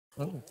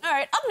All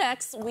right, up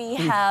next, we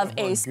have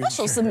a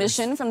special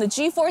submission from the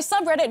G4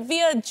 subreddit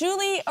via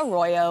Julie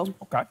Arroyo.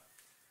 Okay.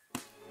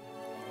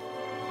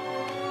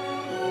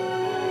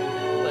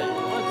 Wait,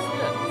 what's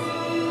this?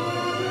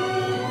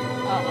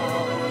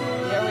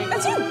 Uh-oh. Here we go.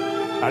 That's you.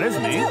 That is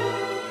me.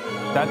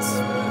 That's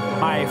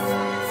my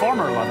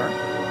former lover.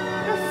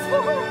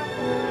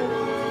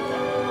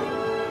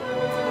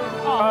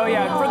 Oh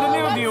yeah, for the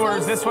new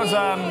viewers, this was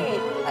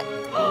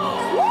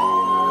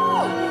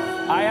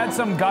I had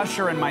some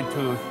gusher in my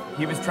tooth.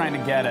 He was trying to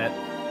get it.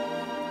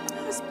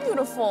 That was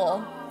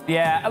beautiful.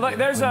 Yeah, look,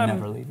 there's I would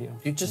never leave you.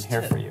 You just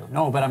here for you.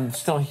 No, but I'm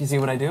still. You see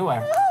what I do?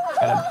 I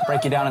gotta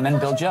break you down and then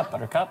build you up,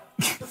 Buttercup.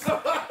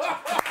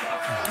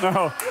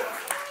 No.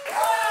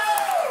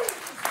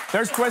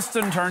 There's twists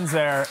and turns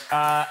there.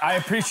 I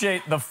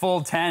appreciate the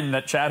full 10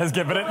 that Chad has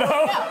given it,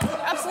 though.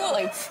 Yeah,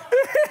 absolutely.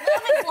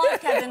 That makes a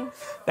lot, Kevin.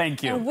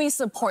 Thank you. And we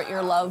support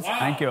your love.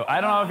 Thank you. I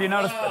don't know if you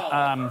noticed,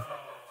 but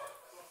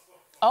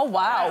Oh,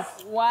 wow.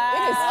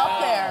 Wow. It is up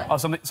there. oh,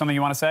 something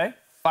you want to say?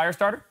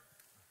 Firestarter?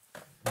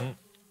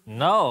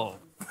 No.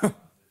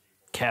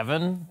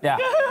 Kevin, Yeah.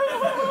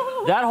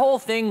 that whole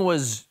thing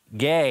was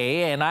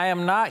gay, and I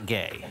am not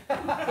gay.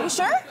 Are you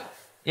sure?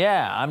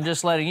 Yeah, I'm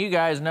just letting you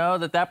guys know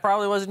that that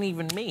probably wasn't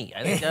even me.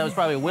 I think that was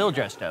probably Will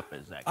dressed up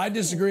as that guy. I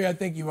disagree. I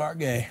think you are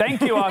gay.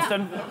 Thank you,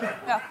 Austin.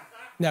 Yeah.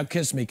 Now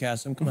kiss me,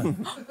 Cassim. Come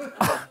on.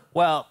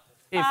 Well,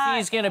 if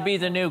he's gonna be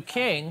the new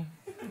king,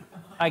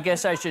 I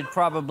guess I should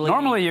probably...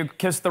 Normally you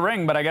kiss the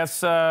ring, but I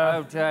guess... I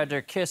would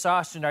rather kiss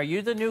Austin. Are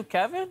you the new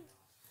Kevin?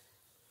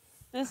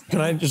 Can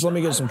I just let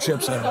me get some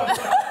chips in?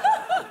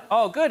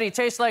 Oh, good. He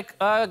tastes like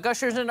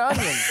gushers and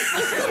onions.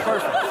 This is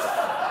perfect.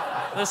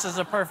 This is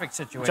a perfect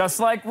situation. Just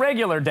like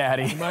regular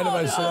daddy. Mind if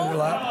I sit on your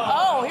lap?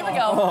 Oh, here we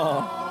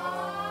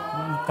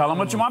go. Tell him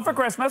what you want for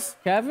Christmas.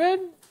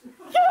 Kevin?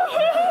 He's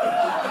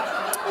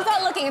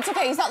not looking. It's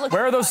okay. He's not looking.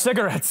 Where are those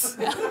cigarettes?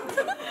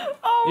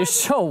 You're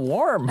so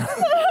warm.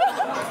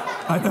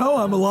 I know.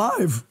 I'm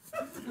alive.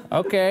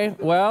 Okay,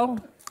 well,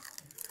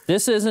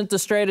 this isn't the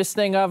straightest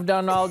thing I've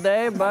done all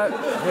day, but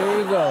there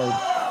you go.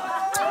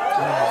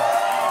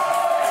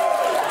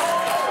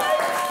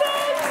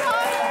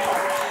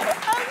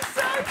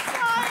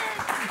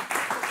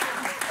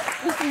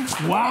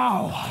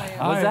 Wow.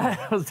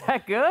 Was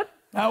that good?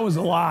 That was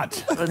a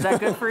lot. Was that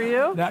good for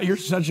you? Now, you're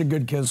such a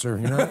good kisser,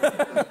 you know?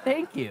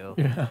 Thank you.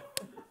 Yeah.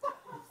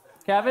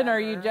 Kevin,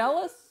 are you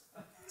jealous?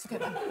 It's okay,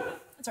 man.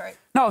 It's all right.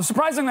 No,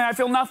 surprisingly, I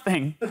feel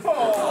nothing.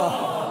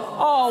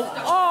 Oh,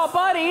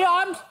 buddy,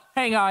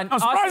 hang on. No,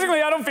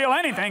 surprisingly, I don't feel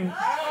anything.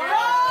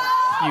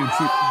 You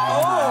cheap.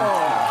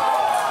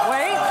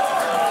 Wait.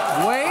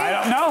 I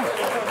don't know.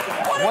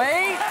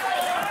 Wait.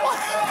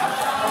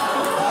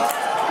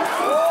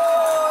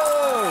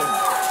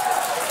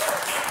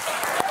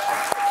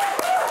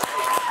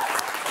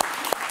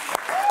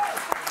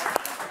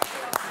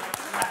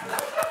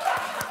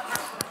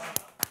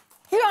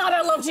 You know how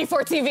I love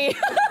G4 TV.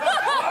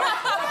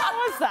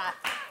 What's that?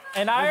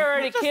 And I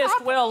already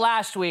kissed Will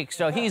last week,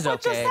 so he's okay.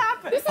 What just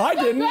happened? This is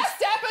the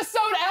best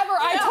episode ever.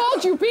 I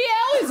told you,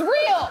 BL is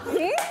real.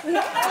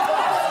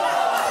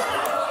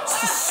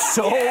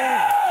 So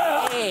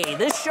gay.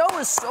 This show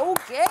is so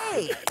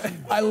gay.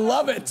 I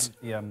love it.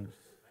 Yeah.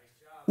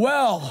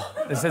 Well.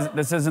 This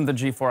isn't the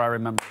G4 I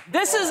remember.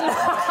 This is not.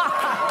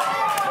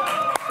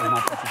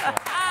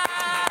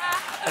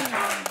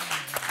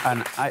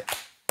 And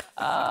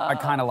I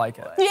kind of like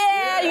it.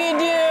 Yeah, you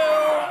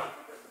do.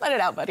 Let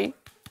it out, buddy.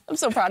 I'm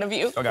so proud of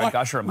you. I got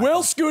gusher in my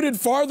Will scooted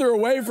farther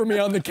away from me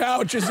on the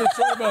couch. Is it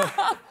sort of a...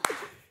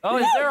 Oh,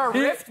 is there a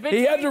rift between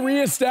He had to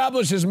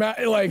reestablish his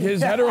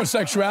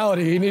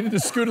heterosexuality. He needed to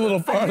scoot a little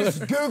farther. I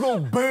just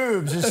Googled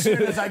boobs as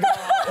soon as I got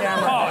on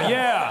camera. Oh,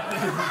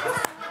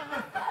 yeah.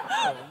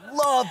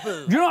 Love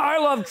boobs. You know, I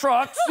love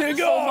trucks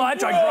so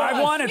much. I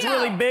drive one. It's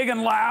really big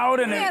and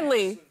loud, and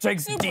it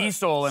takes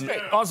diesel, and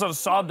also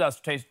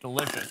sawdust tastes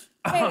delicious.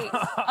 Hey,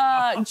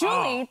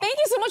 Julie, thank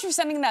you so much for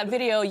sending that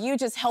video. You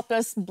just helped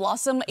us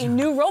blossom a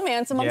new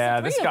romance amongst the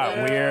three this of got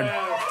them. weird.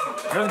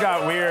 This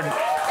got weird.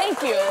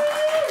 Thank you.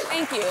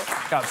 Thank you.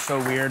 Got so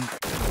weird.